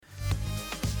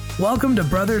Welcome to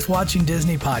Brothers Watching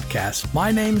Disney Podcast.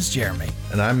 My name's Jeremy.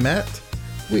 And I'm Matt.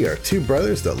 We are two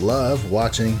brothers that love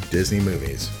watching Disney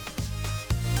movies.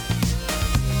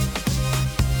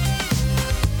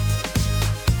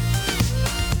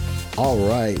 All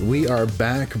right, we are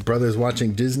back, Brothers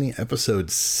Watching Disney,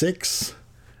 episode 6,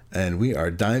 and we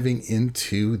are diving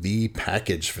into the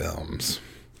package films.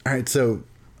 All right, so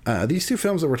these two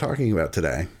films that we're talking about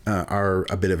today are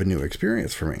a bit of a new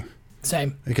experience for me.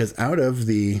 Same. Because out of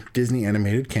the Disney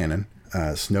animated canon,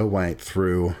 Snow White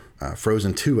through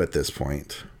Frozen 2 at this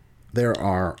point, there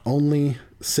are only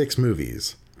 6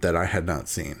 movies that I had not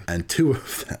seen. And 2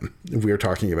 of them we are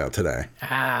talking about today.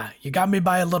 You got me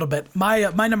by a little bit. My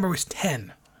number was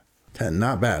 10. 10,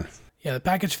 not bad. Yeah, the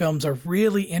package films are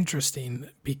really interesting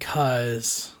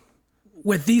because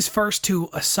with these first 2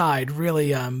 aside,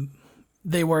 really,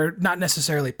 they were not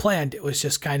necessarily planned. It was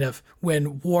just kind of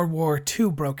when World War II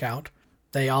broke out,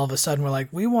 they all of a sudden were like,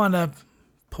 we want to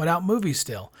put out movies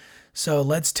still. So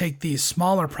let's take these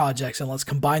smaller projects and let's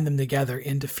combine them together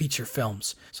into feature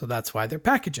films. So that's why they're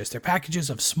packages. They're packages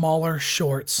of smaller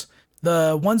shorts.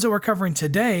 The ones that we're covering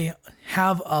today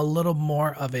have a little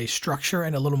more of a structure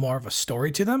and a little more of a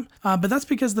story to them. But that's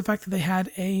because of the fact that they had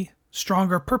a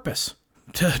stronger purpose.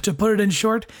 To put it in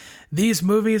short, these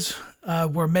movies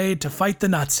were made to fight the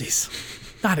Nazis.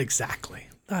 Not exactly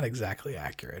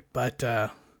accurate, but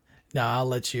no, I'll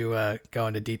let you go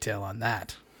into detail on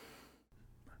that.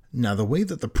 Now, the way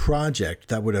that the project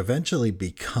that would eventually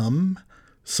become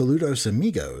Saludos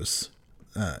Amigos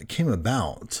came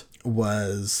about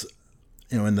was,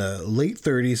 in the late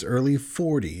 30s, early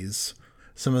 40s,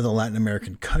 some of the Latin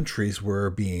American countries were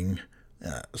being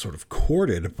sort of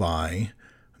courted by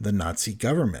the Nazi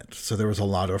government. So there was a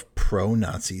lot of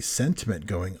pro-Nazi sentiment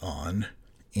going on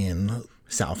in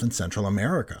South and Central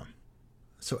America.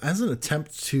 So as an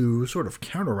attempt to sort of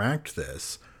counteract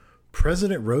this,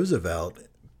 President Roosevelt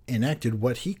enacted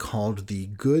what he called the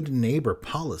Good Neighbor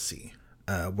Policy,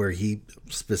 where he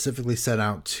specifically set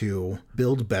out to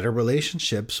build better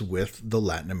relationships with the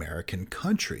Latin American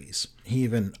countries. He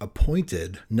even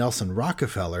appointed Nelson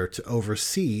Rockefeller to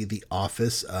oversee the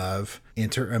Office of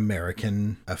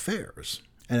Inter-American Affairs.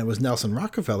 And it was Nelson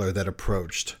Rockefeller that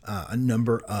approached a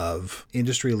number of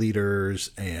industry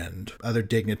leaders and other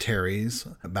dignitaries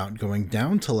about going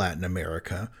down to Latin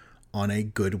America on a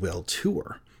goodwill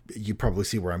tour. You probably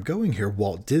see where I'm going here.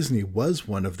 Walt Disney was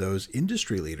one of those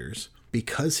industry leaders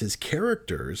because his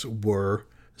characters were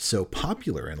so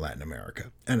popular in Latin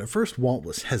America. And at first, Walt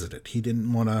was hesitant. He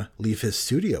didn't want to leave his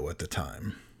studio at the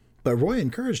time. But Roy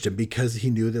encouraged him because he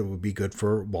knew that it would be good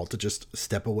for Walt to just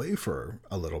step away for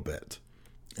a little bit.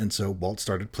 And so Walt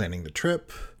started planning the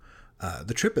trip.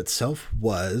 The trip itself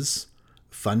was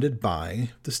funded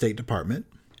by the State Department.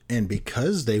 And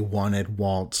because they wanted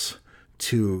Walt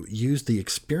to use the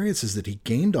experiences that he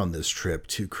gained on this trip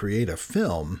to create a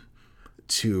film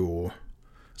to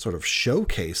sort of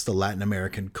showcase the Latin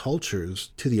American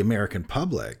cultures to the American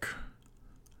public,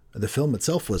 the film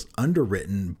itself was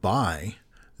underwritten by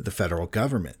the federal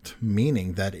government,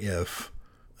 meaning that if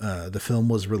the film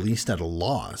was released at a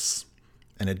loss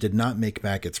and it did not make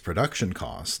back its production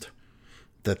cost,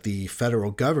 that the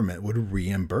federal government would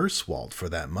reimburse Walt for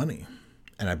that money.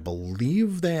 And I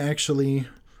believe they actually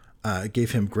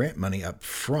gave him grant money up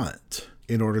front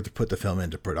in order to put the film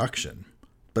into production.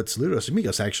 But Saludos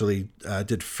Amigos actually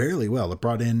did fairly well. It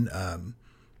brought in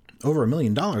over $1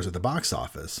 million at the box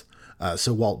office.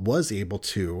 So Walt was able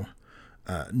to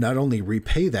not only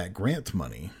repay that grant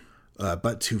money,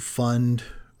 but to fund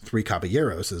Three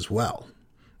Caballeros as well.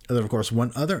 And then, of course,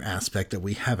 one other aspect that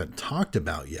we haven't talked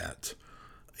about yet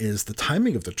is the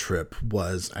timing of the trip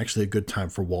was actually a good time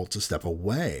for Walt to step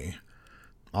away.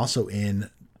 Also in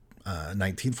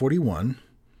 1941,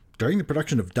 during the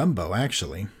production of Dumbo,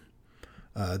 actually,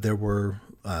 there were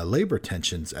labor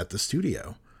tensions at the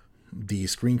studio. The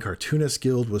Screen Cartoonists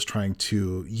Guild was trying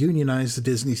to unionize the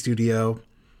Disney studio.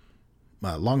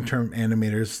 Long-term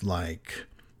animators like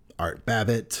Art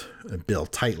Babbitt and Bill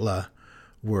Tytla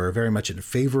were very much in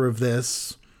favor of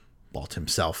this. Walt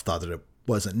himself thought that it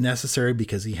wasn't necessary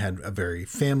because he had a very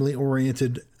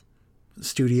family-oriented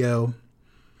studio,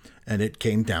 and it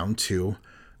came down to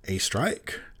a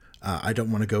strike. I don't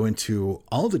want to go into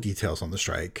all the details on the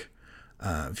strike.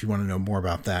 If you want to know more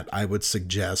about that, I would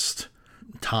suggest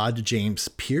Todd James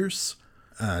Pierce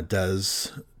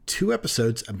does 2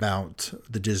 episodes about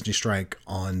the Disney strike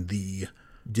on the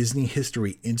Disney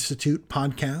History Institute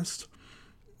podcast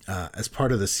as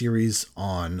part of the series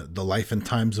on the life and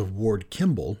times of Ward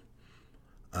Kimball.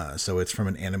 So it's from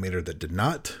an animator that did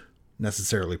not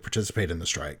necessarily participate in the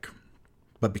strike.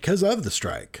 But because of the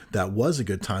strike, that was a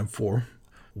good time for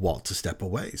Walt to step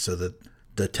away so that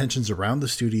the tensions around the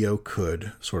studio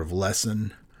could sort of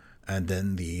lessen. And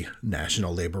then the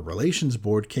National Labor Relations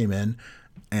Board came in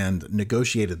and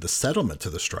negotiated the settlement to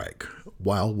the strike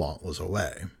while Walt was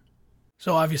away.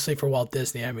 So obviously for Walt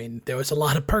Disney, I mean, there was a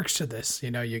lot of perks to this.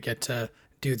 You know, you get to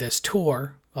do this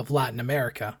tour of Latin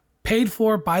America, paid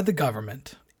for by the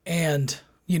government. And,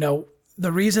 you know,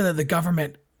 the reason that the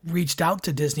government reached out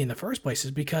to Disney in the first place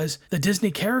is because the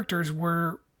Disney characters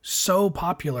were so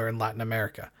popular in Latin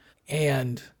America.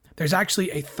 And there's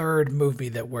actually a third movie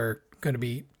that we're going to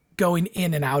be going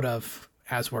in and out of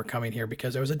as we're coming here,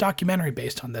 because there was a documentary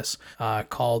based on this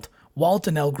called Walt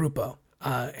and El Grupo.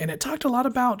 And it talked a lot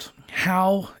about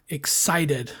how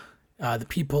excited the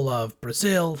people of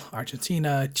Brazil,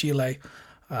 Argentina, Chile,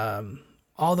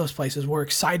 all those places were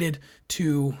excited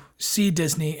to see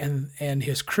Disney and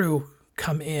his crew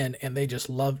come in, and they just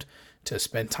loved to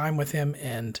spend time with him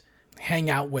and hang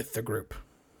out with the group.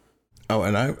 Oh,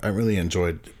 and I really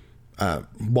enjoyed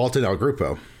Walt and El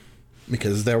Grupo,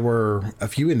 because there were a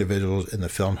few individuals in the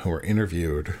film who were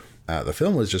interviewed. The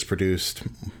film was just produced,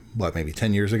 maybe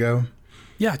 10 years ago?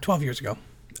 Yeah, 12 years ago.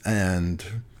 And,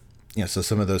 so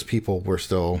some of those people were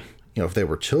still, if they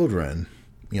were children,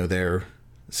 they're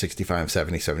 65,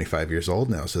 70, 75 years old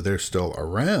now. So they're still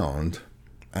around.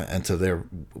 And so there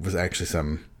was actually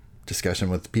some discussion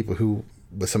with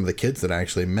some of the kids that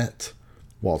actually met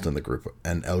Walt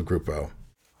and El Grupo.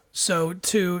 So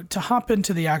to hop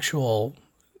into the actual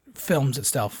films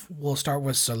itself, we'll start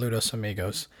with Saludos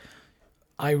Amigos.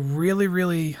 I really,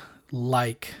 really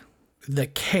like the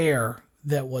care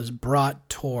that was brought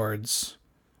towards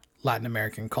Latin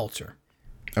American culture.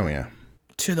 Oh, yeah.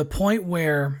 To the point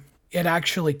where it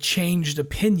actually changed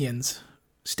opinions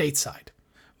stateside.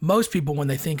 Most people, when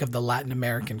they think of the Latin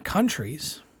American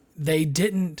countries, they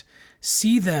didn't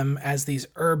see them as these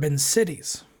urban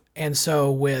cities. And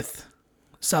so with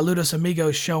Saludos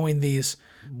Amigos showing these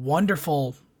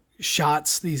wonderful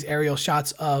shots, these aerial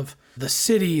shots of the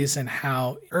cities and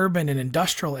how urban and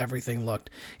industrial everything looked,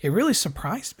 it really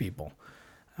surprised people.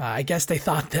 I guess they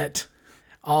thought that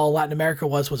all Latin America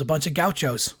was a bunch of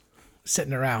gauchos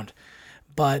sitting around.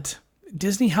 But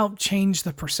Disney helped change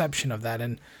the perception of that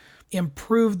and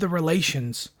improved the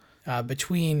relations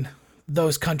between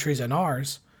those countries and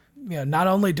ours, not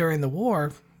only during the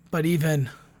war, but even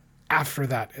after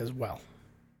that as well.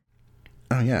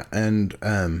 Oh, yeah. And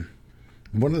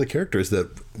one of the characters that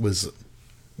was,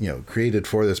 created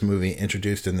for this movie,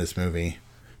 introduced in this movie,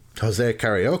 Jose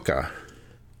Carioca,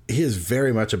 he is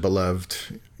very much a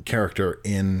beloved character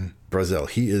in Brazil.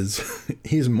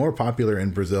 He's more popular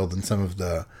in Brazil than some of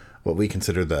what we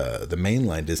consider the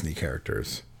mainline Disney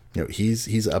characters.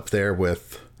 He's up there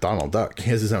with Donald Duck. He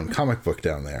has his own comic book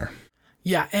down there.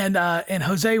 Yeah, and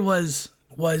Jose was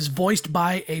voiced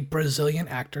by a Brazilian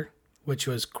actor, which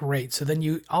was great. So then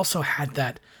you also had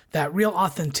that real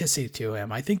authenticity to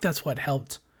him. I think that's what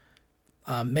helped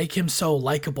make him so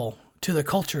likable to the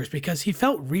cultures, because he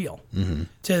felt real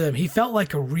to them. He felt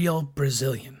like a real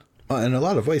Brazilian. Well, in a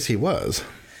lot of ways, he was.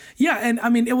 Yeah, and I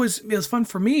mean, it was fun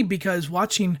for me because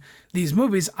watching these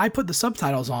movies, I put the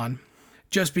subtitles on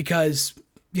just because,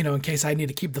 in case I need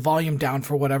to keep the volume down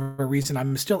for whatever reason,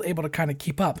 I'm still able to kind of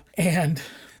keep up. And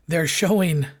they're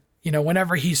showing,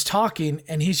 whenever he's talking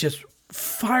and he's just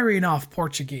firing off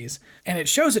Portuguese, and it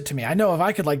shows it to me. I know if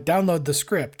I could download the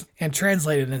script and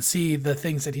translate it and see the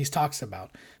things that he talks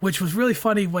about, which was really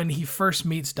funny when he first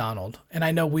meets Donald. And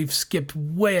I know we've skipped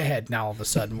way ahead now. All of a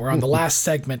sudden we're on the last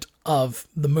segment of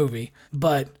the movie,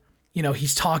 but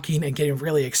he's talking and getting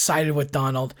really excited with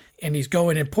Donald, and he's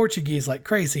going in Portuguese like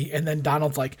crazy. And then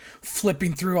Donald's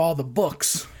flipping through all the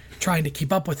books, trying to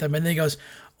keep up with him. And then he goes,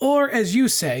 or as you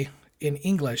say in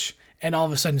English, and all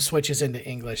of a sudden switches into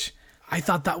English. I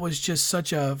thought that was just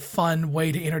such a fun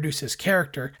way to introduce his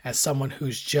character as someone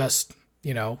who's just,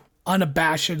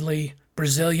 unabashedly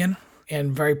Brazilian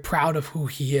and very proud of who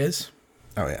he is.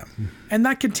 Oh, yeah. And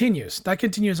that continues. That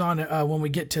continues on when we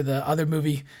get to the other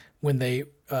movie, when they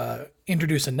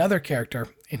introduce another character,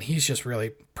 and he's just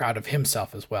really proud of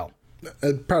himself as well.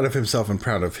 Proud of himself and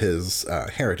proud of his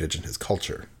heritage and his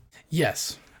culture.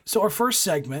 Yes. So our first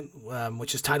segment,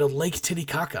 which is titled Lake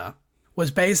Titicaca, was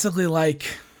basically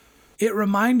it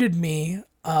reminded me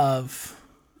of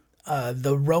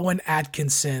the Rowan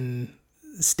Atkinson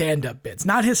stand-up bits.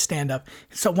 Not his stand-up,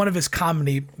 so one of his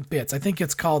comedy bits. I think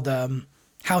it's called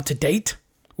How to Date,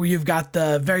 where you've got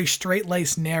the very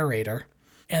straight-laced narrator,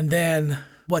 and then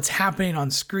what's happening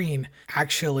on screen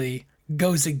actually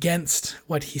goes against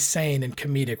what he's saying in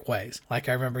comedic ways. I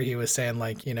remember he was saying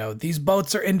these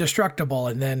boats are indestructible,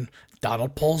 and then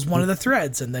Donald pulls one of the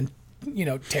threads, and then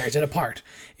tears it apart.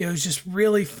 It was just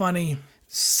really funny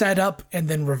setup and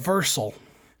then reversal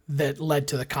that led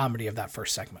to the comedy of that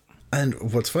first segment.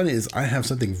 And what's funny is I have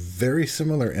something very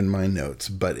similar in my notes,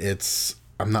 but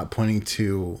I'm not pointing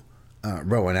to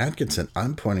Rowan Atkinson.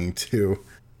 I'm pointing to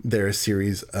their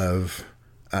series of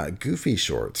Goofy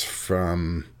shorts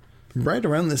from right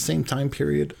around the same time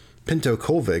period. Pinto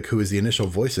Colvig, who is the initial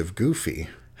voice of Goofy,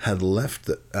 had left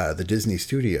the Disney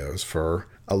studios for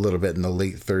a little bit in the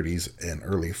late 30s and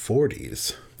early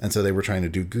 40s. And so they were trying to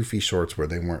do Goofy shorts where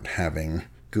they weren't having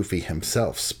Goofy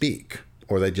himself speak,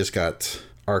 or they just got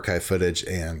archive footage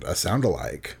and a sound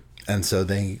alike. And so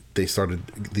they started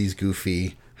these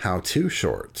Goofy how-to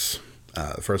shorts.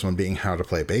 The first one being how to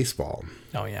play baseball.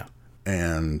 Oh, yeah.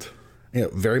 And,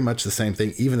 very much the same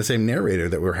thing. Even the same narrator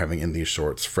that we're having in these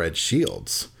shorts, Fred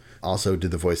Shields, also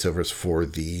did the voiceovers for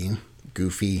the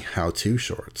Goofy how-to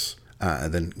shorts.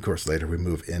 And then, of course, later we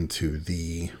move into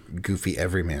the Goofy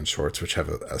Everyman shorts, which have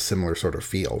a similar sort of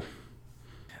feel.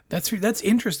 That's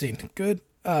interesting. Good.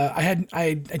 I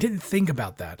didn't think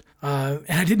about that. And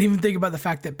I didn't even think about the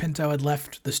fact that Pinto had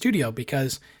left the studio,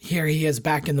 because here he is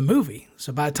back in the movie.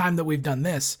 So by the time that we've done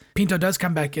this, Pinto does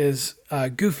come back as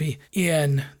Goofy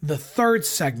in the third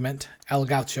segment, El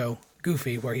Gaucho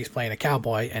Goofy, where he's playing a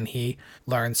cowboy and he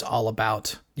learns all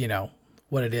about,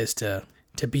 what it is to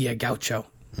be a gaucho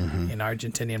in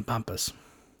Argentinian Pampas.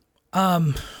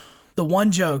 The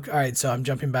one joke, all right, so I'm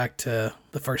jumping back to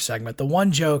the first segment. The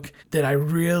one joke that I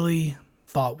really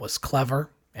thought was clever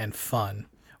and fun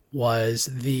was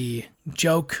the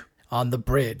joke on the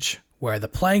bridge where the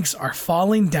planks are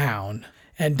falling down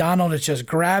and Donald is just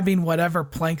grabbing whatever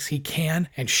planks he can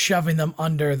and shoving them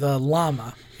under the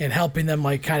llama and helping them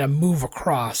kind of move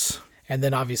across. And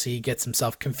then obviously he gets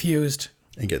himself confused.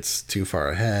 He gets too far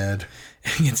ahead.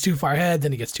 He gets too far ahead,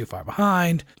 then he gets too far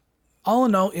behind. All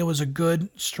in all, it was a good,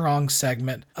 strong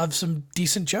segment of some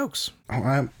decent jokes.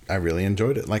 Oh, I really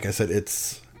enjoyed it. Like I said,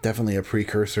 it's definitely a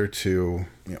precursor to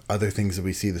other things that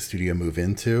we see the studio move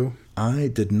into. I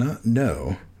did not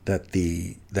know that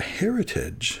the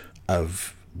heritage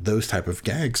of those type of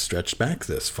gags stretched back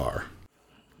this far.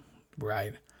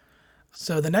 Right.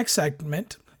 So the next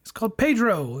segment is called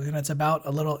Pedro, and it's about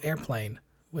a little airplane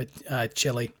with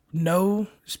Chili. No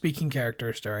speaking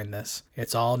characters during this.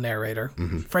 It's all narrator.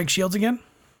 Frank Shields again?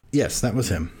 Yes, that was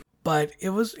him. But it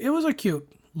was a cute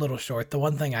little short. The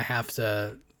one thing I have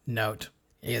to note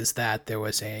is that there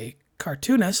was a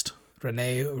cartoonist,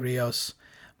 Rene Rios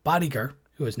Bodiger,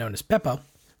 who is known as Peppo.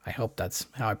 I hope that's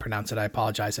how I pronounce it. I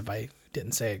apologize if I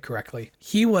didn't say it correctly.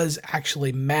 He was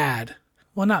actually mad.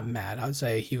 Well, not mad. I would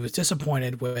say he was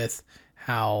disappointed with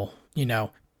how,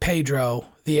 Pedro,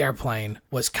 the airplane,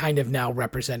 was kind of now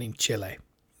representing Chile.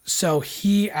 So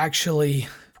he actually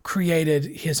created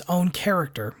his own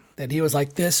character that he was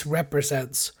like, this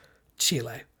represents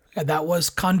Chile. And that was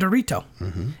Condorito.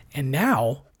 And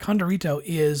now Condorito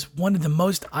is one of the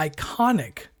most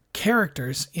iconic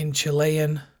characters in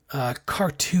Chilean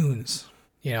cartoons.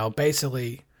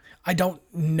 Basically, I don't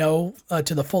know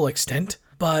to the full extent,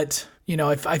 but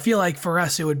if I feel like for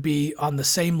us, it would be on the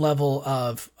same level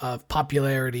of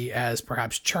popularity as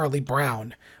perhaps Charlie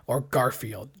Brown or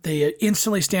Garfield. They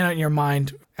instantly stand out in your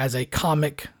mind as a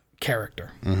comic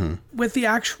character. With the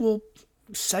actual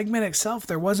segment itself,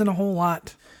 there wasn't a whole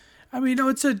lot. I mean,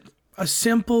 it's a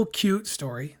simple, cute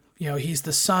story. He's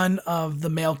the son of the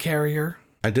mail carrier.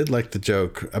 I did like the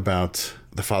joke about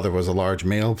the father was a large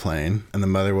male plane and the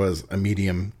mother was a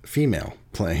medium female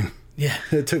plane. Yeah.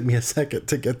 It took me a second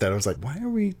to get that. I was like, why are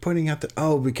we pointing out that?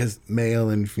 Oh, because male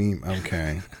and female.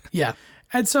 Okay. Yeah.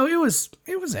 And so it was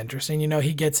interesting.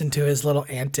 He gets into his little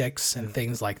antics and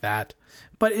things like that.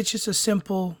 But it's just a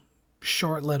simple,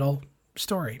 short little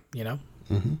story,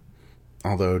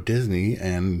 Although Disney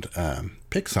and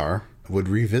Pixar would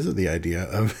revisit the idea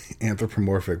of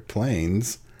anthropomorphic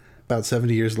planes about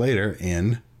 70 years later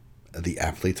in the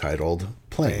aptly titled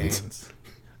Planes.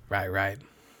 Right.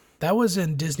 That was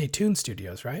in Disney Toon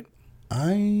Studios, right?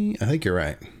 I think you're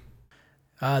right.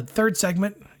 Third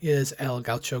segment is El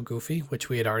Gaucho Goofy, which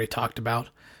we had already talked about.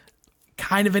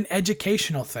 Kind of an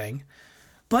educational thing,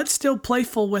 but still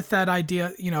playful with that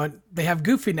idea. They have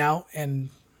Goofy now, and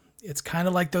it's kind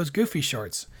of like those Goofy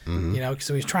shorts.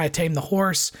 So he's trying to tame the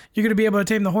horse. You're going to be able to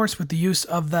tame the horse with the use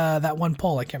of that one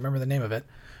pole. I can't remember the name of it.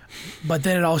 But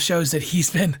then it all shows that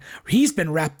he's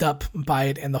been wrapped up by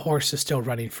it, and the horse is still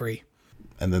running free.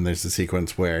 And then there's the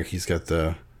sequence where he's got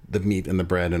the meat and the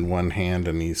bread in one hand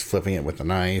and he's flipping it with a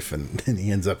knife and then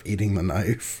he ends up eating the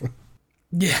knife.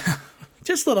 Yeah,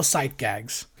 just little sight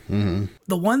gags. The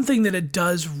one thing that it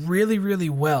does really, really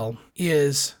well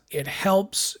is it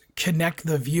helps connect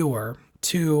the viewer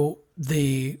to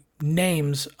the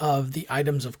names of the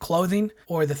items of clothing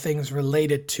or the things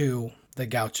related to the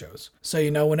gauchos. So,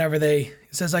 whenever it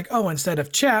says like, oh, instead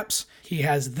of chaps, he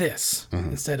has this.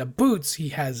 Instead of boots, he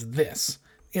has this.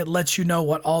 It lets you know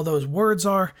what all those words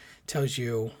are, tells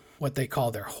you what they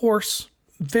call their horse.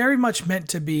 Very much meant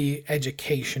to be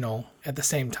educational at the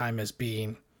same time as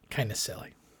being kind of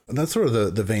silly. That's sort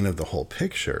of the vein of the whole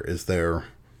picture, is they're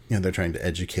trying to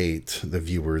educate the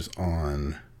viewers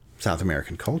on South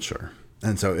American culture.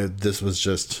 And so this was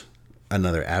just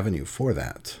another avenue for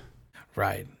that.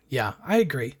 Right. Yeah, I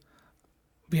agree.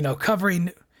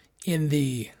 Covering in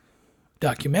the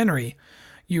documentary,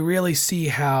 you really see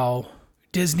how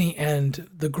Disney and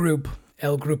the group,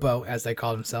 El Grupo, as they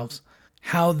call themselves,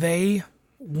 how they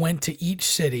went to each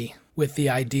city with the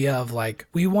idea of like,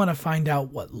 we want to find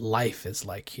out what life is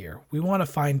like here. We want to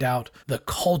find out the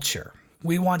culture.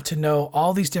 We want to know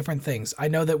all these different things. I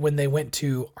know that when they went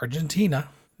to Argentina,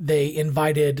 they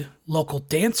invited local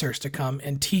dancers to come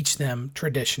and teach them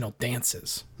traditional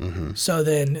dances. So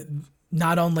then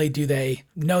not only do they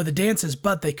know the dances,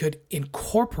 but they could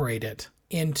incorporate it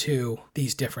into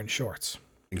these different shorts.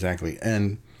 Exactly.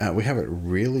 And we haven't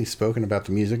really spoken about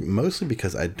the music, mostly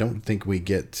because I don't think we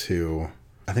get to...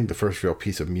 I think the first real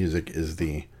piece of music is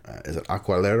is it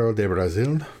Aqualero de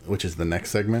Brazil, which is the next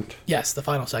segment. Yes, the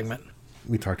final segment.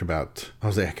 We talked about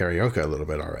Jose Carioca a little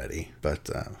bit already, but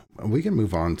we can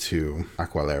move on to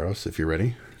Aqualeros if you're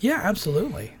ready. Yeah,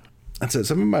 absolutely. And so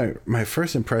some of my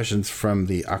first impressions from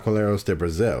the Aqualeros de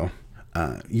Brazil,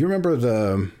 you remember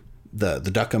the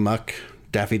Duck Amuck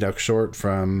Daffy Duck short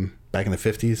from back in the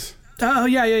 50s? Oh,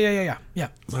 yeah.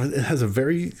 It has a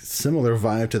very similar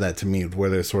vibe to that to me, where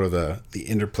there's sort of the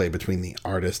interplay between the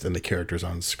artist and the characters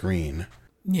on screen.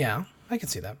 Yeah, I can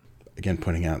see that. Again,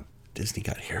 pointing out Disney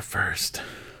got here first.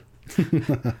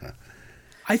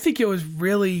 I think it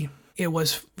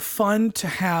was fun to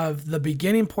have the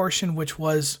beginning portion, which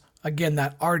was, again,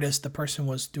 that artist, the person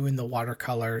was doing the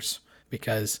watercolors,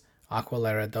 because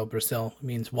Aquarela do Brasil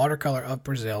means watercolor of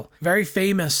Brazil. Very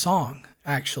famous song,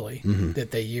 actually,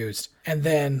 that they used. And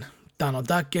then Donald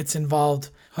Duck gets involved.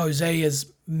 Jose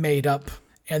is made up.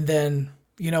 And then,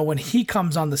 when he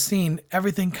comes on the scene,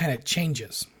 everything kind of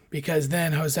changes. Because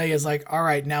then Jose is like, all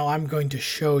right, now I'm going to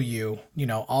show you,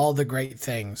 all the great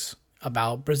things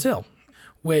about Brazil,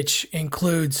 which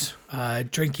includes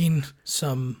drinking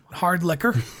some hard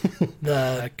liquor,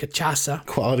 the cachaça.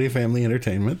 Quality family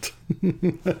entertainment.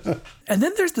 And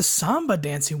then there's the samba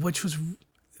dancing, which was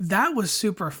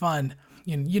super fun.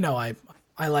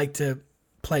 I like to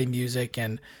play music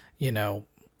and,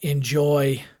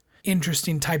 enjoy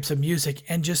interesting types of music.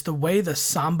 And just the way the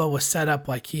samba was set up,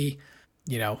 like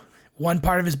one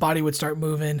part of his body would start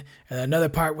moving and another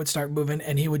part would start moving,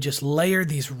 and he would just layer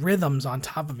these rhythms on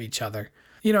top of each other.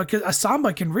 Because a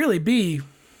samba can really be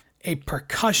a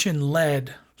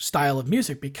percussion-led style of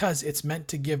music because it's meant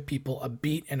to give people a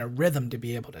beat and a rhythm to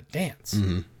be able to dance.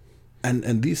 Mm-hmm.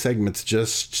 And these segments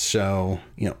just show,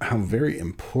 how very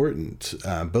important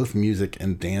both music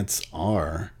and dance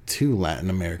are to Latin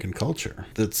American culture.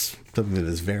 That's something that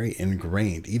is very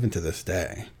ingrained even to this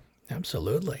day.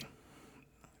 Absolutely.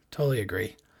 Totally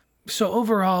agree. So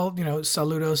overall,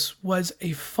 Saludos was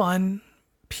a fun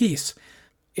piece.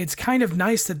 It's kind of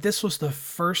nice that this was the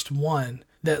first one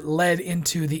that led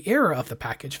into the era of the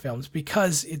package films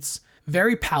because it's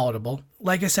very palatable.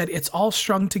 Like I said, it's all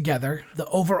strung together. The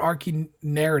overarching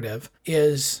narrative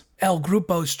is El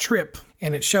Grupo's trip,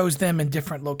 and it shows them in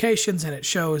different locations, and it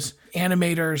shows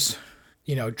animators,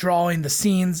 drawing the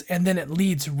scenes, and then it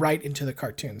leads right into the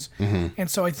cartoons. And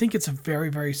so I think it's a very,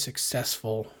 very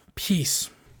successful piece.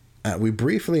 We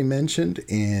briefly mentioned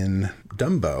in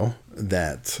Dumbo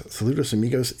that Saludos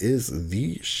Amigos is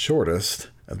the shortest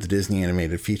of the Disney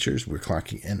animated features. We're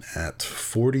clocking in at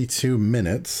 42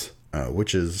 minutes,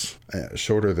 which is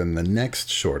shorter than the next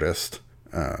shortest,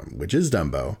 which is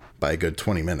Dumbo, by a good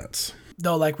 20 minutes.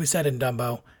 Though, like we said in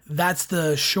Dumbo, that's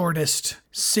the shortest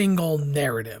single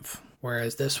narrative.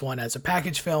 Whereas this one, as a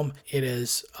package film, it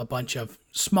is a bunch of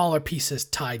smaller pieces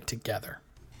tied together.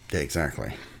 Yeah,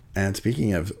 exactly. And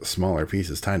speaking of smaller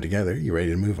pieces tied together, you ready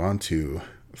to move on to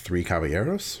Three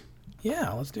Caballeros?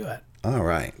 Yeah, let's do it. All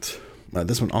right.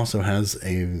 This one also has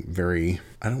a very,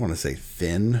 I don't want to say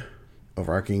thin,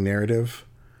 overarching narrative,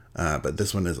 but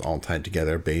this one is all tied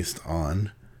together based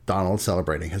on Donald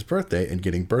celebrating his birthday and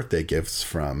getting birthday gifts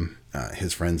from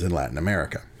his friends in Latin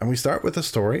America. And we start with the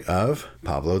story of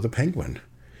Pablo the Penguin,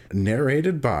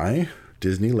 narrated by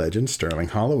Disney legend Sterling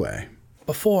Holloway.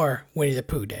 Before Winnie the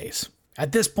Pooh days.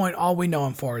 At this point, all we know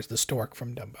him for is the stork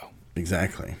from Dumbo.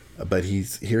 Exactly. But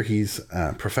he's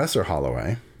Professor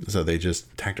Holloway. So they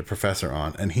just tacked a professor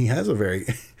on, and he has a very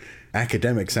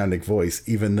academic sounding voice,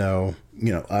 even though,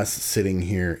 us sitting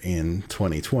here in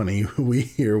 2020, we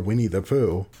hear Winnie the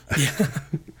Pooh.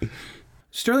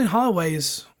 Sterling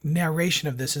Holloway's narration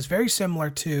of this is very similar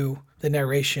to the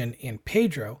narration in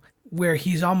Pedro, where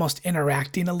he's almost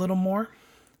interacting a little more.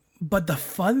 But the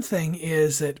fun thing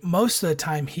is that most of the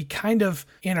time he kind of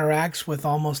interacts with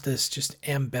almost this just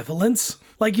ambivalence.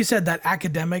 Like you said, that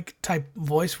academic type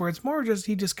voice where it's more just,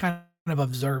 he just kind of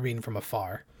observing from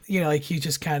afar. Like he's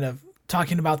just kind of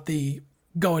talking about the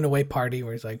going away party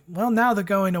where he's like, well, now the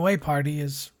going away party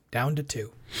is down to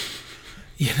 2.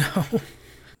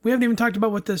 We haven't even talked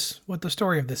about what the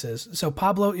story of this is. So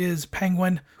Pablo is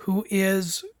Penguin who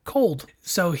is cold.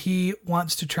 So he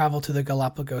wants to travel to the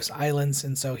Galapagos Islands.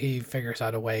 And so he figures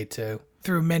out a way to,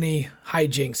 through many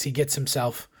hijinks, he gets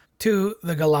himself to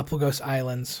the Galapagos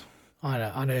Islands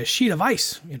on a sheet of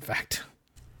ice, in fact.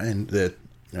 And that,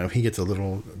 he gets a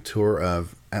little tour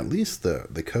of at least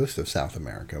the coast of South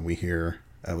America. We hear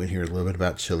a little bit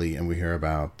about Chile, and we hear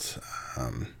about,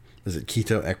 is it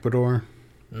Quito, Ecuador?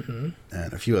 Mm-hmm.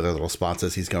 And a few other little spots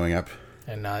as he's going up.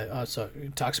 And also he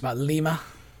talks about Lima.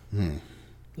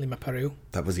 Lima, Peru.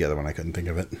 That was the other one. I couldn't think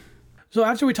of it. So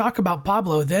after we talk about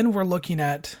Pablo, then we're looking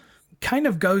at, kind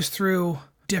of goes through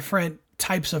different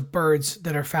types of birds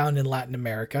that are found in Latin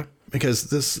America. Because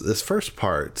this first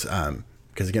part,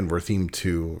 because again, we're themed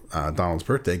to Donald's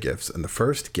birthday gifts. And the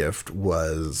first gift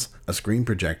was a screen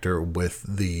projector with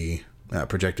the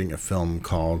projecting a film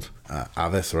called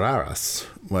Aves Raras,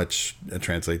 which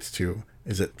translates to,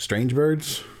 is it strange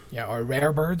birds? Yeah, or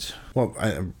rare birds. Well,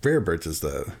 rare birds is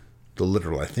the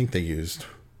literal. I think they used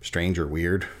strange or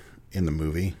weird in the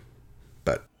movie,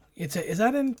 but is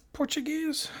that in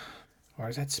Portuguese or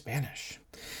is that Spanish?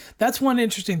 That's one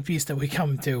interesting piece that we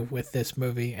come to with this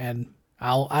movie, and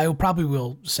I probably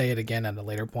will say it again at a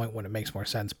later point when it makes more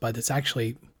sense. But it's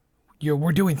actually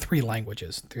we're doing 3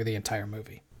 languages through the entire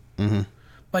movie. Mm-hmm.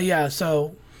 But yeah,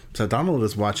 so Donald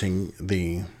is watching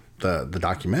the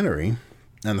documentary,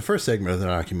 and the first segment of the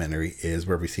documentary is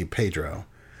where we see Pedro,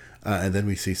 and then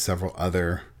we see several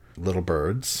other little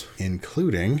birds,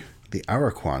 including the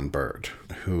Araquan bird,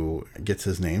 who gets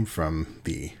his name from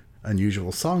the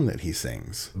unusual song that he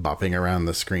sings, bopping around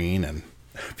the screen and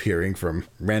appearing from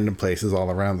random places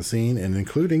all around the scene, and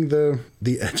including the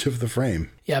edge of the frame.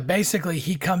 Yeah, basically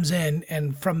he comes in,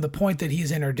 and from the point that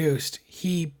he's introduced,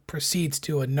 he proceeds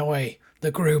to annoy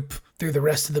the group through the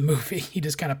rest of the movie. He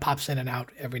just kind of pops in and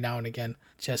out every now and again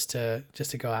just to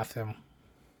go after them.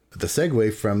 The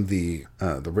segue from the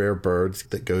rare birds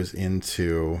that goes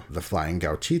into the flying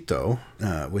gauchito,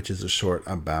 which is a short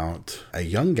about a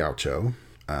young gaucho.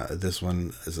 This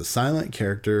one is a silent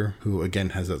character who, again,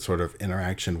 has that sort of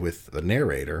interaction with the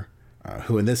narrator,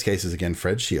 who in this case is, again,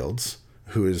 Fred Shields,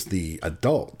 who is the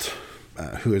adult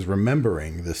who is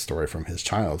remembering this story from his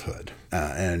childhood.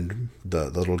 And the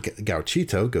little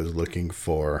gauchito goes looking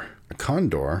for a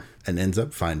condor and ends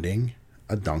up finding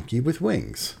a donkey with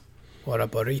wings. Or a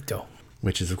burrito.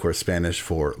 Which is, of course, Spanish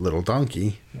for little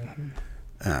donkey, mm-hmm.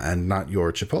 And not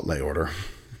your Chipotle order.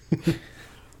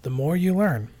 The more you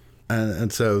learn.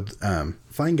 And so,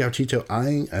 Flying Gauchito,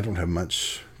 I don't have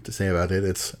much to say about it.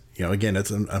 It's, again,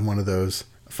 it's one of those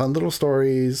fun little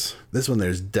stories. This one,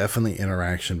 there's definitely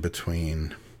interaction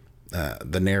between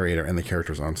the narrator and the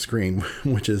characters on screen,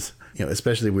 which is,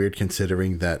 especially weird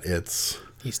considering that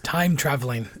he's time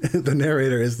traveling. The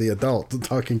narrator is the adult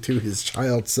talking to his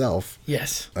child self.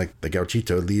 Yes. Like the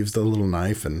Gauchito leaves the little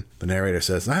knife and the narrator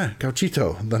says,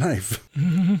 Gauchito, the knife.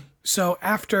 Mm-hmm. So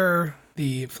after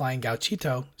the Flying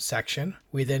Gauchito section,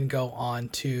 we then go on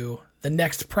to the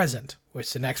next present,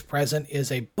 which the next present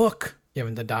is a book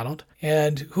given to Donald.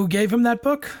 And who gave him that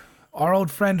book? Our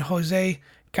old friend Jose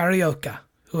Carioca,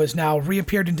 who has now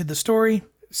reappeared into the story.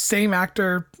 Same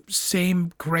actor,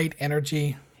 same great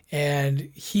energy. And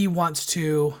he wants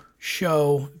to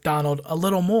show Donald a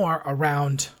little more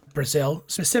around Brazil,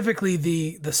 specifically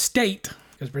the state,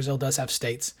 because Brazil does have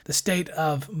states, the state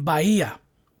of Bahia,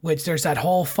 which there's that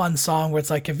whole fun song where it's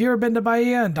like, have you ever been to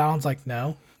Bahia? And Donald's like,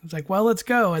 no. It's like, well, let's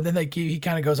go. And then he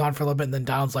kind of goes on for a little bit, and then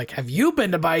Donald's like, have you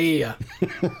been to Bahia?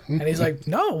 And he's like,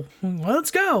 no, well,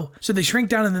 let's go. So they shrink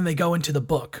down, and then they go into the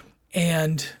book,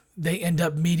 and they end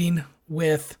up meeting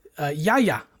with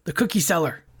Yaya, the cookie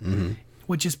seller, mm-hmm.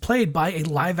 which is played by a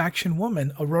live-action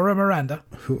woman, Aurora Miranda.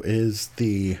 Who is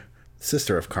the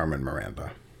sister of Carmen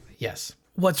Miranda. Yes.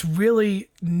 What's really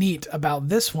neat about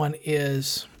this one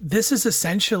is this is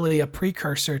essentially a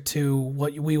precursor to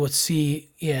what we would see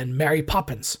in Mary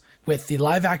Poppins, with the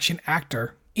live-action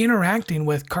actor interacting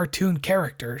with cartoon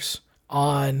characters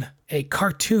on a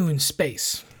cartoon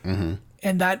space.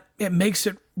 And that it makes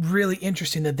it really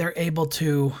interesting that they're able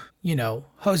to,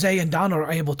 Jose and Donald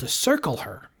are able to circle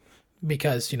her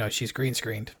because, she's green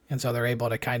screened. And so they're able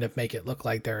to kind of make it look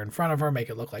like they're in front of her, make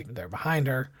it look like they're behind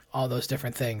her, all those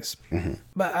different things. And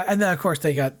then, of course,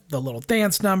 they got the little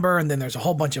dance number, and then there's a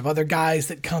whole bunch of other guys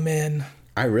that come in.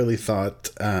 I really thought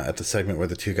at the segment where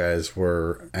the two guys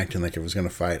were acting like it was going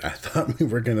to fight, I thought we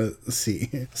were going to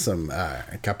see some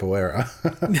capoeira.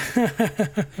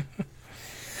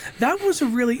 That was a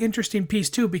really interesting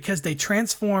piece, too, because they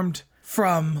transformed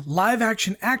from live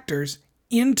action actors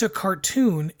into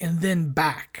cartoon and then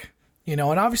back. And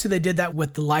obviously they did that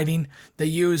with the lighting. They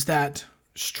used that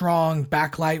strong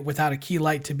backlight without a key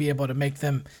light to be able to make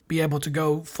them be able to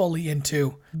go fully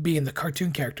into being the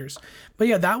cartoon characters. But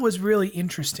yeah, that was really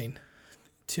interesting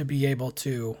to be able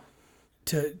to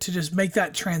just make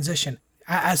that transition.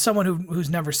 As someone who's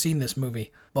never seen this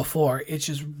movie before, it's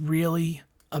just really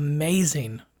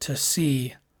amazing to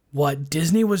see what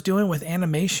Disney was doing with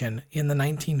animation in the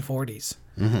 1940s.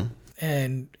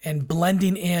 And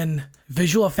blending in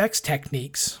visual effects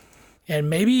techniques and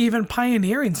maybe even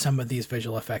pioneering some of these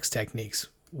visual effects techniques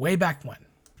way back when.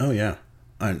 Oh, yeah.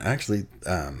 And actually,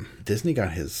 Disney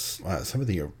got his some of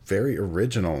the very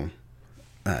original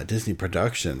Disney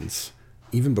productions,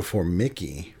 even before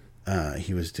Mickey.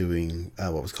 He was doing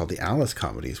what was called the Alice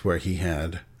comedies, where he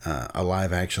had a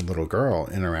live-action little girl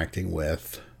interacting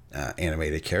with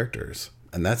animated characters.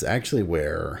 And that's actually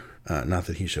where, not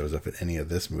that he shows up in any of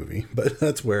this movie, but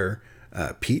that's where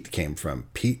Pete came from.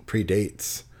 Pete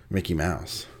predates Mickey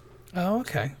Mouse. Oh,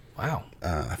 okay. Wow.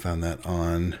 I found that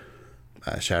on,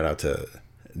 shout out to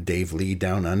Dave Lee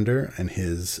Down Under and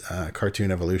his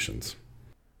cartoon evolutions.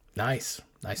 Nice.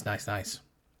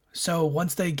 So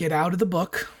once they get out of the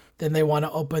book, then they want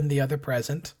to open the other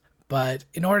present. But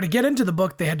in order to get into the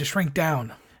book, they had to shrink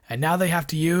down. And now they have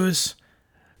to use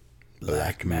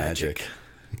black magic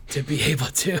to be able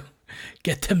to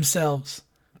get themselves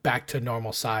back to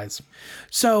normal size.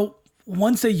 So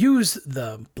once they use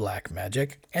the black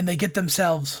magic and they get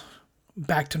themselves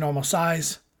back to normal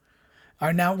size,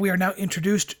 we are now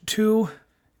introduced to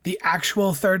the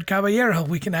actual third Caballero.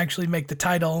 We can actually make the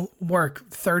title work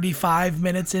 35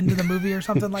 minutes into the movie or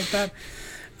something like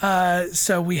that.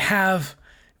 So we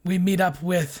meet up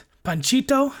with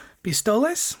Panchito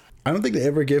Pistoles. I don't think they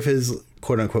ever give his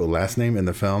quote unquote last name in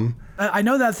the film. I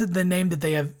know that's the name that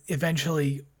they have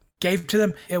eventually gave to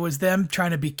them. It was them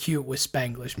trying to be cute with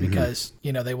Spanglish because,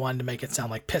 they wanted to make it sound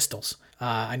like pistols.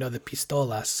 I know that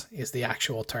pistolas is the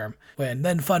actual term. And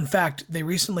then fun fact, they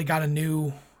recently got a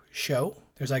new show.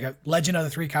 There's like a Legend of the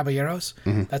Three Caballeros.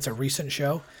 That's a recent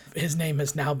show. His name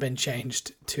has now been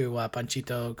changed to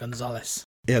Panchito Gonzalez.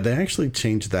 Yeah, they actually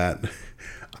changed that.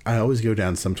 I always go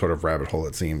down some sort of rabbit hole,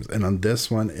 it seems. And on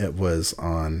this one, it was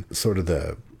on sort of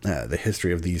the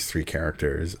history of these three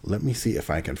characters. Let me see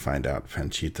if I can find out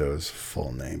Panchito's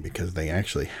full name, because they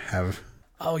actually have...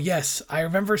 Oh, yes. I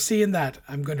remember seeing that.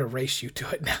 I'm going to race you to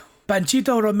it now.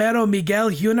 Panchito Romero Miguel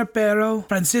Junipero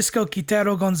Francisco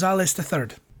Quintero Gonzalez III.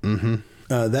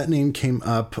 That name came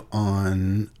up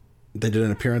on... They did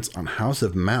an appearance on House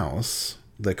of Mouse,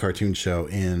 the cartoon show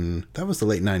that was the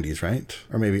late 90s, right?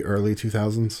 Or maybe early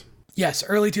 2000s? Yes,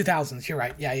 early 2000s. You're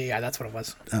right. Yeah, that's what it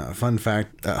was. Fun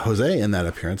fact, Jose in that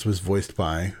appearance was voiced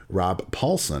by Rob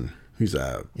Paulson, who's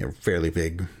a fairly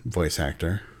big voice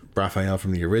actor. Raphael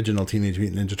from the original Teenage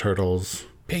Mutant Ninja Turtles.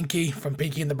 Pinky from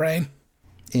Pinky and the Brain.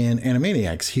 In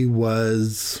Animaniacs, he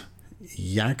was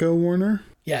Yakko Warner?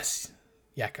 Yes,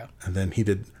 Yakko. And then he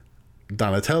did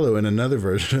Donatello in another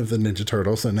version of the Ninja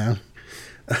Turtles, and now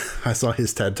I saw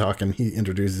his TED Talk and he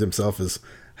introduces himself as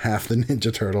half the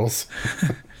Ninja Turtles.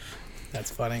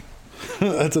 That's funny.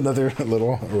 That's another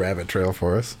little rabbit trail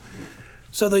for us.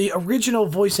 So the original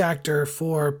voice actor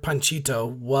for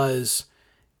Panchito was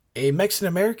a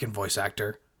Mexican-American voice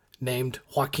actor named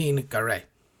Joaquin Garay.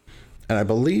 And I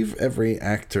believe every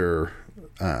actor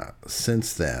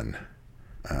since then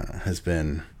has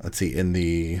been, let's see, in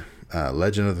the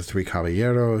Legend of the Three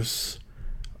Caballeros,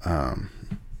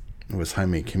 it was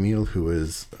Jaime Camil, who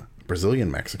is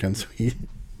Brazilian-Mexican, so he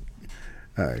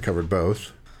covered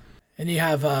both. And you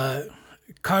have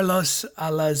Carlos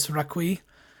Alazraqui,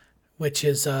 which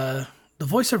is the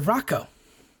voice of Rocco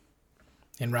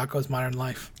in Rocco's Modern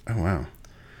Life. Oh, wow.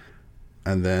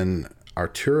 And then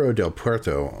Arturo Del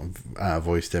Puerto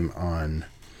voiced him on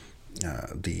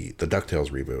the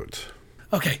DuckTales reboot.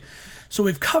 Okay, so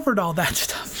we've covered all that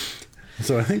stuff.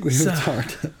 So I think we've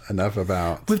talked enough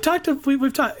about... We've talked,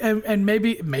 and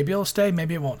maybe it'll stay,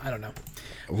 maybe it won't. I don't know.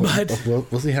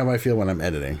 We'll see how I feel when I'm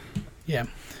editing. Yeah.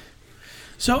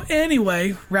 So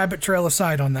anyway, rabbit trail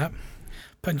aside on that,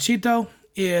 Panchito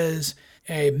is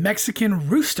a Mexican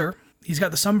rooster. He's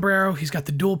got the sombrero, he's got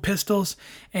the dual pistols,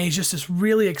 and he's just this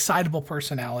really excitable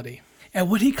personality. And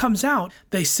when he comes out,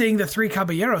 they sing the Three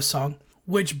Caballeros song,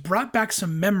 which brought back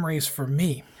some memories for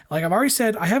me. Like I've already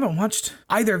said, I haven't watched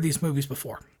either of these movies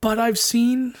before, but I've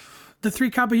seen the Three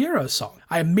Caballeros song.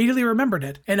 I immediately remembered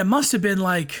it, and it must have been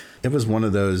like... It was one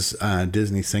of those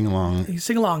Disney sing-along.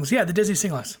 Sing-alongs, yeah, the Disney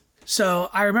sing-alongs. So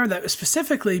I remember that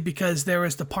specifically because there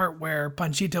was the part where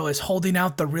Panchito is holding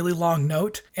out the really long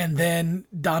note, and then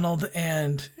Donald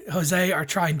and Jose are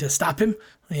trying to stop him,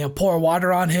 pour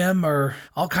water on him or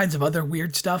all kinds of other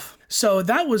weird stuff. So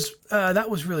that was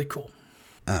really cool.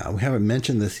 We haven't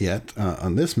mentioned this yet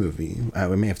on this movie.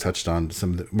 We may have touched on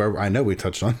some of the... Well, I know we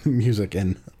touched on music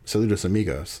in Saludos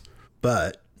Amigos,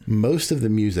 but most of the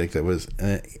music that was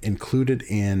included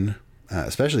in,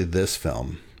 especially this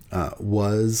film,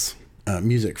 was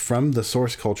music from the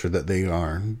source culture that they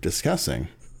are discussing.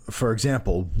 For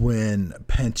example, when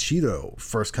Panchito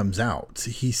first comes out,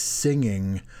 he's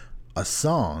singing a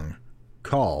song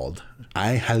called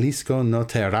Ay Jalisco no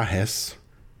te rajes,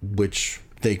 which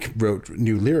they wrote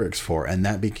new lyrics for, and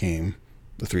that became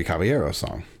the Three Caballeros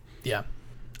song. Yeah.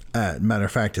 Matter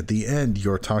of fact, at the end,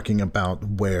 you're talking about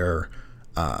where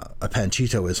a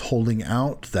Panchito is holding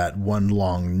out that one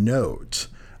long note.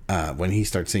 When he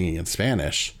starts singing in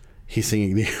Spanish, he's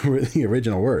singing the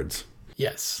original words.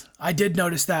 Yes. I did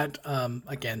notice that,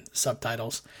 again,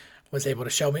 subtitles was able to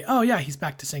show me, oh, yeah, he's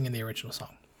back to singing the original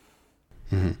song.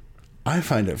 Mm-hmm. I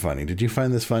find it funny. Did you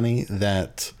find this funny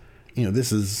that,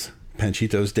 this is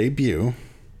Panchito's debut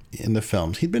in the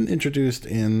films? He'd been introduced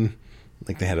in,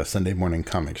 they had a Sunday morning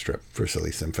comic strip for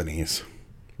Silly Symphonies.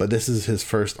 But this is his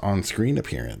first on-screen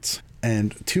appearance.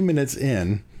 And 2 minutes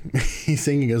in, he's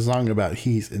singing a song about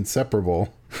he's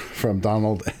inseparable from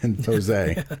Donald and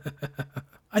Jose.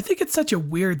 I think it's such a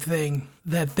weird thing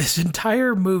that this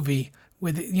entire movie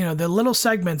with, the little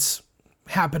segments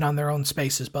happen on their own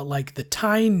spaces, but the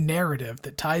tying narrative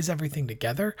that ties everything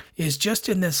together is just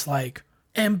in this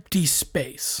empty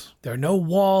space. There are no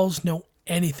walls, no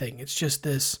anything. It's just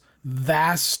this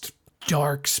vast,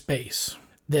 dark space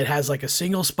that has a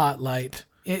single spotlight.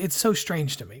 It's so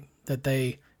strange to me that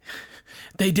they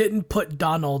didn't put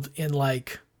Donald in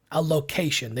a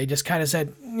location. They just kind of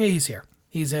said, yeah, he's here.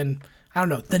 He's in, I don't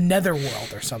know, the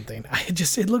netherworld or something.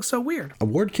 It looks so weird.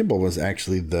 Ward Kimball was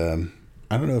actually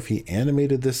I don't know if he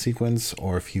animated this sequence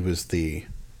or if he was the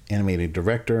animating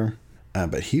director,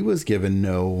 but he was given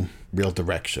no real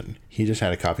direction. He just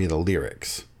had a copy of the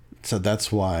lyrics. So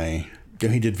that's why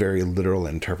he did very literal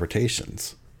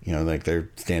interpretations. They're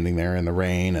standing there in the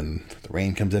rain and the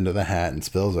rain comes into the hat and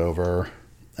spills over.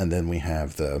 And then we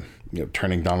have the,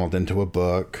 turning Donald into a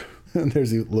book. And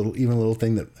there's a little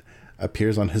thing that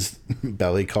appears on his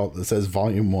belly that says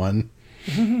Volume 1.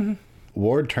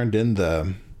 Ward turned in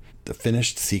the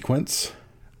finished sequence.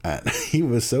 He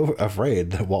was so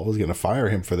afraid that Walt was going to fire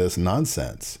him for this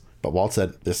nonsense. But Walt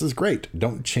said, this is great.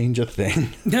 Don't change a thing.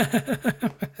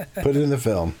 Put it in the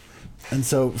film. And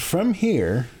so from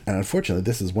here, and unfortunately,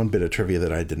 this is one bit of trivia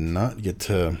that I did not get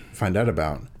to find out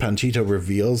about. Panchito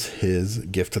reveals his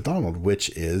gift to Donald, which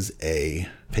is a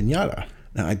piñata.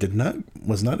 Now, I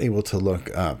was not able to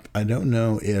look up. I don't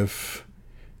know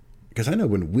because I know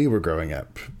when we were growing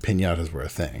up, piñatas were a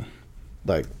thing.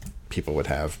 People would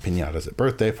have piñatas at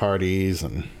birthday parties,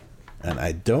 and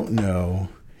I don't know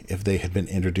if they had been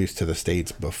introduced to the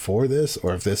States before this,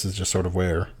 or if this is just sort of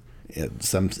where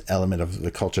some element of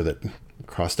the culture that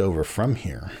crossed over from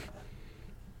here.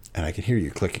 And I can hear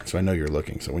you clicking, so I know you're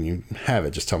looking. So when you have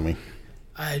it, just tell me.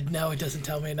 No, it doesn't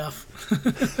tell me enough.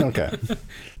 Okay.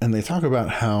 And they talk about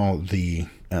how the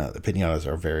piñatas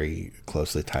are very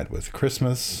closely tied with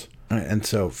Christmas. And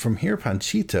so from here,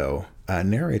 Panchito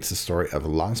narrates the story of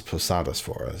Las Posadas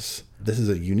for us. This is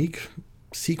a unique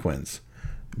sequence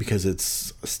because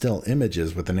it's still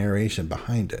images with the narration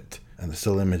behind it. And the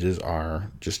still images are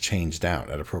just changed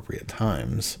out at appropriate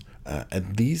times.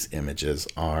 And these images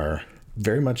are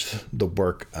very much the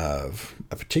work of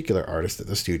a particular artist at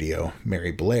the studio,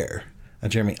 Mary Blair. Now,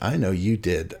 Jeremy, I know you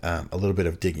did a little bit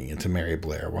of digging into Mary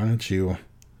Blair. Why don't you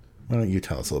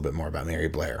tell us a little bit more about Mary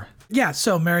Blair? Yeah,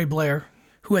 so Mary Blair,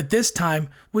 who at this time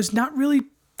was not really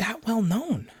that well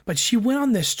known, but she went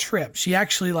on this trip. She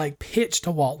actually pitched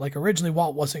to Walt. Originally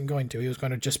Walt wasn't going to. He was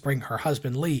going to just bring her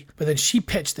husband Lee, but then she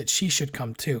pitched that she should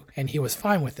come too, and he was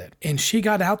fine with it. And she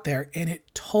got out there and it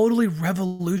totally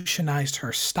revolutionized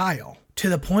her style to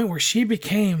the point where she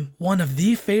became one of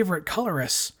the favorite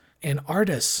colorists and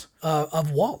artist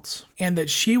of waltz, and that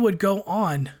she would go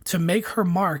on to make her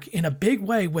mark in a big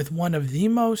way with one of the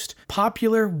most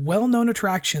popular, well-known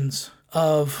attractions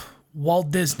of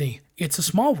Walt Disney. It's a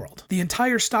Small World. The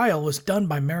entire style was done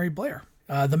by Mary Blair.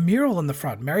 The mural in the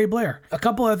front, Mary Blair. A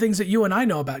couple of things that you and I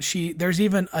know about. There's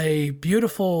even a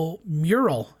beautiful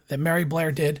mural that Mary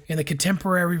Blair did in the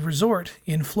Contemporary Resort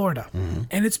in Florida.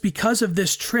 And it's because of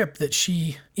this trip that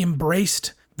she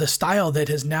embraced the style that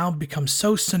has now become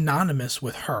so synonymous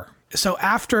with her. So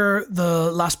after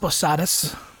the Las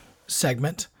Posadas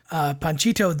segment,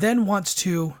 Panchito then wants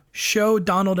to show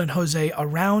Donald and Jose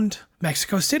around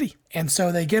Mexico City. And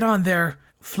so they get on their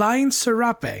flying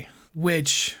serape,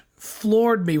 which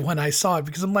floored me when I saw it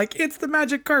because I'm like, it's the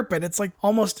magic carpet. It's like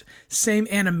almost same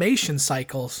animation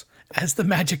cycles as the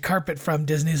magic carpet from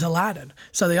Disney's Aladdin.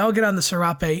 So they all get on the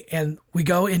serape and we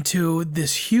go into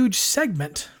this huge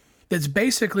segment that's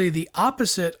basically the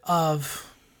opposite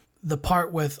of the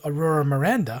part with Aurora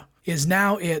Miranda. Is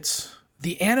now it's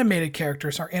the animated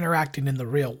characters are interacting in the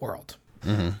real world.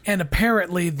 And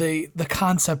apparently the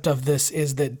concept of this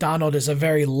is that Donald is a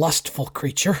very lustful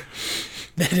creature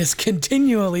that is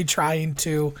continually trying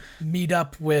to meet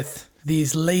up with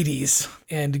these ladies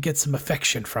and get some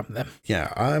affection from them.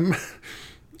 Yeah,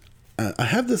 I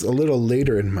have this a little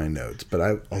later in my notes, but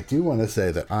I do want to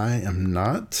say that I am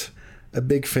not a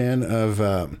big fan of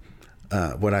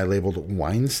what I labeled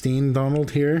Weinstein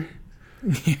Donald here.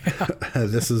 Yeah.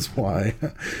 This is why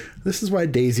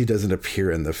Daisy doesn't appear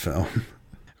in the film.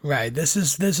 Right. This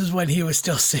is when he was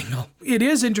still single. It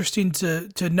is interesting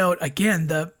to note again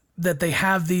that they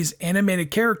have these animated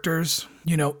characters,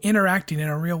 interacting in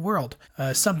a real world.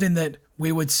 Something that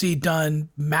we would see done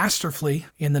masterfully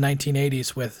in the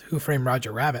 1980s with Who Framed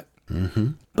Roger Rabbit.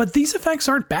 But these effects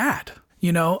aren't bad.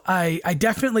 I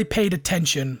definitely paid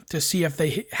attention to see if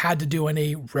they had to do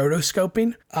any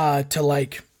rotoscoping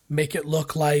to make it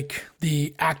look like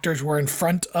the actors were in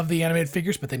front of the animated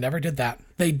figures, but they never did that.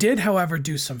 They did, however,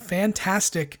 do some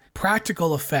fantastic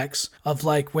practical effects of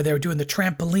where they were doing the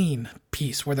trampoline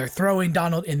piece, where they're throwing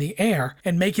Donald in the air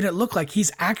and making it look like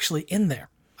he's actually in there.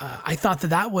 I thought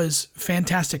that was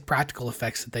fantastic practical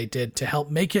effects that they did to help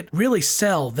make it really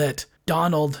sell that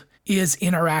Donald is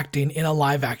interacting in a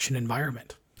live action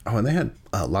environment. Oh, and they had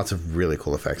lots of really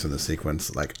cool effects in the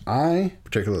sequence. I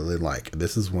particularly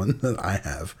this is one that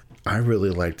I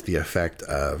really liked the effect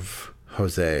of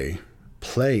Jose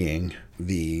playing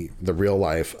the real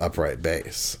life upright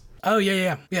bass. Oh,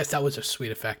 yeah. Yes, that was a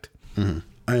sweet effect.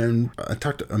 And I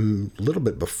talked a little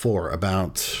bit before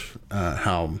about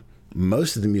how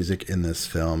most of the music in this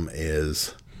film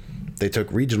is they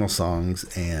took regional songs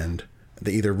and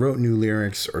they either wrote new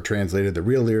lyrics or translated the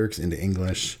real lyrics into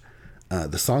English.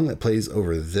 The song that plays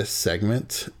over this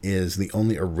segment is the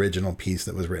only original piece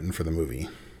that was written for the movie.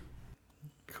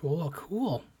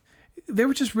 Cool. They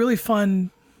were just really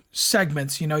fun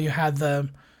segments. You had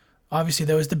obviously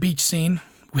there was the beach scene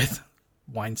with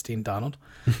Weinstein Donald.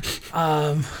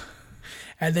 And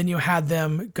then you had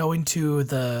them going to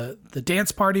the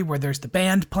dance party where there's the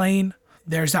band playing.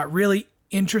 There's that really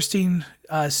interesting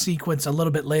sequence a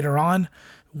little bit later on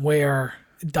where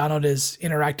Donald is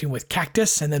interacting with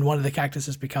Cactus, and then one of the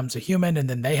cactuses becomes a human, and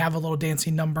then they have a little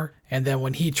dancing number. And then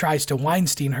when he tries to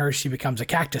Weinstein her, she becomes a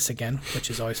cactus again, which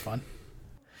is always fun.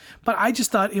 But I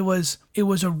just thought it was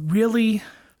a really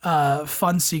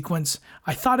fun sequence.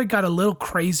 I thought it got a little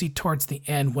crazy towards the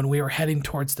end when we were heading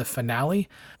towards the finale.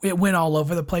 It went all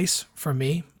over the place for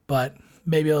me, but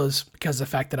maybe it was because of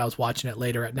the fact that I was watching it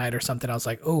later at night or something. I was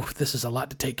like, oh, this is a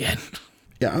lot to take in.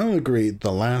 Yeah, I'll agree.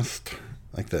 The last...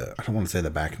 I don't want to say the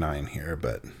back nine here,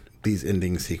 but these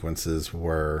ending sequences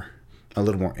were a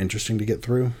little more interesting to get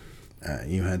through.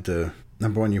 You had to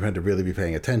really be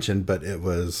paying attention, but it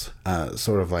was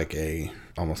sort of like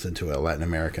almost into a Latin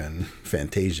American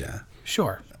Fantasia.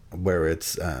 Sure. Where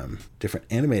it's different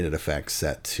animated effects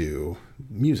set to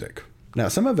music. Now,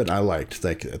 some of it I liked,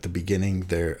 like at the beginning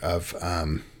there of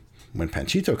when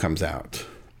Panchito comes out,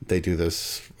 they do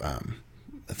this...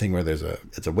 a thing where it's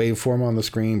a waveform on the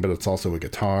screen, but it's also a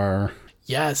guitar.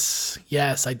 Yes,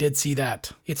 I did see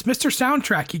that. It's Mr.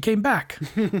 Soundtrack. He came back.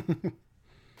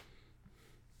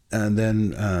 And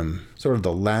then sort of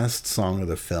the last song of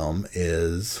the film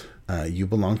is You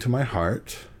Belong to My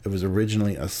Heart. It was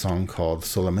originally a song called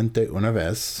Solamente Una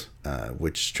Vez,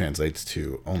 which translates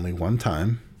to Only One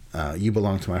Time. You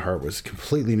Belong to My Heart was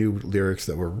completely new lyrics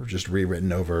that were just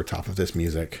rewritten over top of this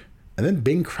music. And then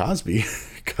Bing Crosby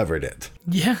covered it.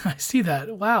 Yeah, I see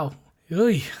that. Wow.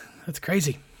 Oy, that's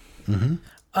crazy.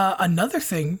 Another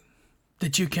thing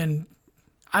that you can,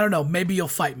 I don't know, maybe you'll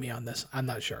fight me on this. I'm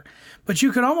not sure. But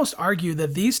you could almost argue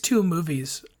that these two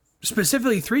movies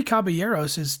specifically Three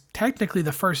Caballeros is technically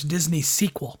the first Disney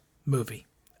sequel movie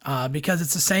because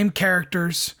it's the same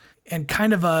characters and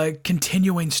kind of a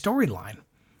continuing storyline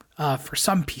for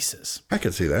some pieces. I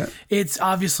could see that. It's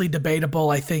obviously debatable.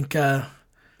 I think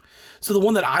So the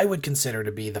one that I would consider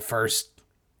to be the first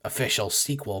official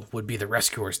sequel would be The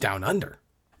Rescuers Down Under.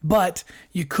 but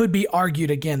you could be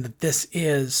argued again that this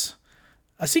is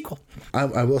a sequel.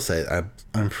 I will say,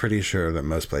 I'm pretty sure that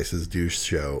most places do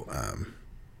show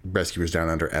Rescuers Down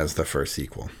Under as the first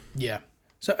sequel. Yeah.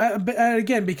 So but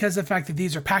again, because of the fact that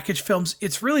these are package films,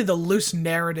 it's really the loose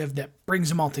narrative that brings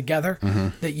them all together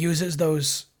that uses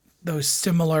those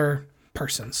similar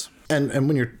persons. And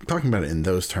when you're talking about it in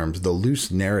those terms, the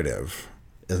loose narrative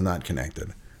is not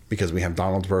connected because we have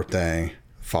Donald's birthday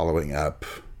following up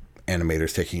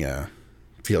animators taking a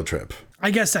field trip.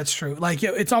 I guess that's true. Like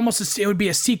it's almost it would be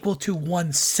a sequel to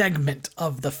one segment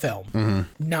of the film,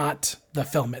 not the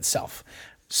film itself.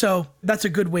 So that's a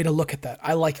good way to look at that.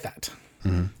 I like that.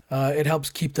 It helps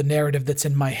keep the narrative that's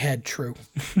in my head true.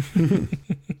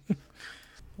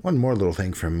 One more little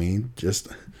thing from me, just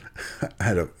I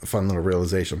had a fun little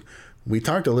realization. We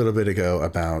talked a little bit ago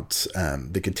about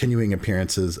the continuing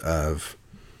appearances of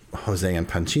Jose and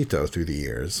Panchito through the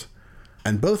years,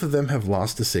 and both of them have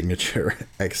lost a signature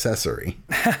accessory.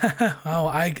 Oh,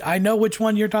 I know which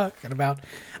one you're talking about.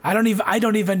 I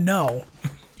don't even know.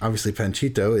 Obviously,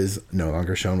 Panchito is no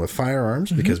longer shown with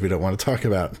firearms because we don't want to talk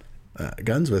about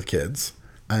guns with kids.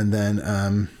 And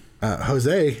then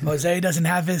Jose doesn't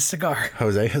have his cigar.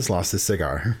 Jose has lost his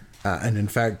cigar. And in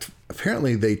fact,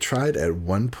 apparently they tried at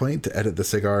one point to edit the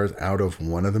cigars out of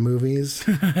one of the movies.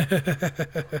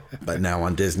 But now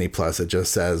on Disney Plus, it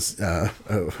just says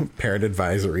parent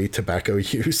advisory, tobacco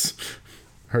use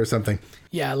or something.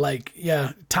 Yeah,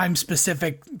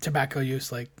 time-specific tobacco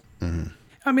use. I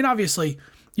mean, obviously,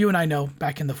 you and I know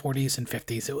back in the 40s and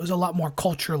 50s, it was a lot more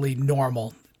culturally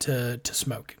normal to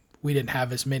smoke. We didn't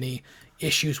have as many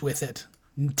issues with it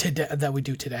that we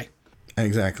do today.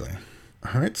 Exactly.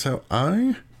 All right, so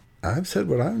I've said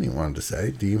what I wanted to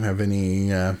say. Do you have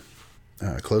any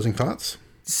closing thoughts?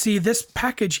 See, this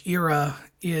package era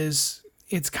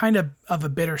it's kind of a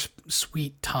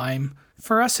bittersweet time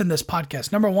for us in this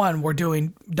podcast. Number one, we're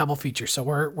doing double features, so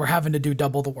we're having to do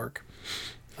double the work,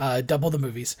 double the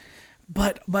movies.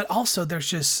 But also there's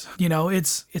just,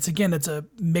 it's a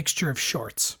mixture of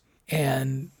shorts,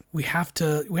 and we have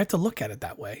to look at it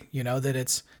that way, that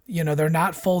it's, they're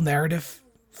not full narrative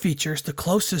features. The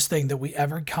closest thing that we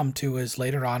ever come to is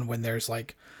later on when there's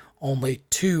like only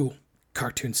 2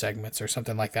 cartoon segments or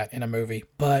something like that in a movie.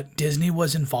 But Disney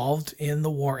was involved in the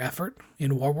war effort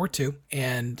in World War II,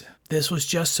 and this was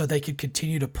just so they could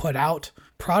continue to put out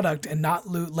product and not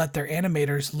let their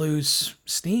animators lose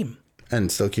steam.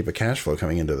 And still keep a cash flow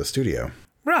coming into the studio.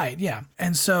 Right, yeah.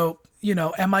 And so,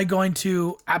 am I going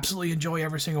to absolutely enjoy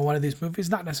every single one of these movies?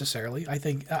 Not necessarily. I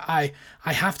think I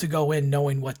have to go in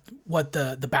knowing what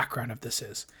the background of this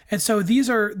is. And so these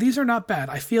are not bad.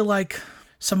 I feel like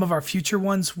some of our future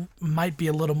ones might be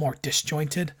a little more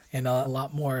disjointed and a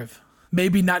lot more of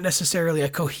maybe not necessarily a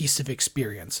cohesive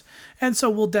experience. And so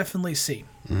we'll definitely see.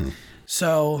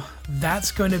 So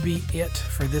that's going to be it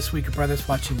for this week of Brothers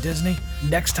Watching Disney.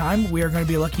 Next time, we are going to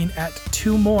be looking at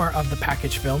 2 more of the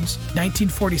package films,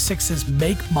 1946's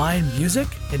Make Mine Music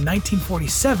and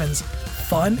 1947's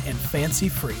Fun and Fancy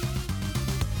Free.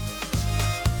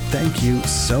 Thank you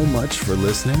so much for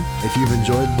listening. If you've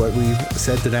enjoyed what we've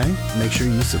said today, make sure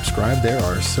you subscribe. There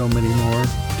are so many more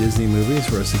Disney movies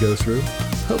for us to go through.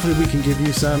 Hopefully we can give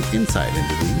you some insight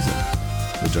into these, and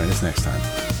you'll join us next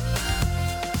time.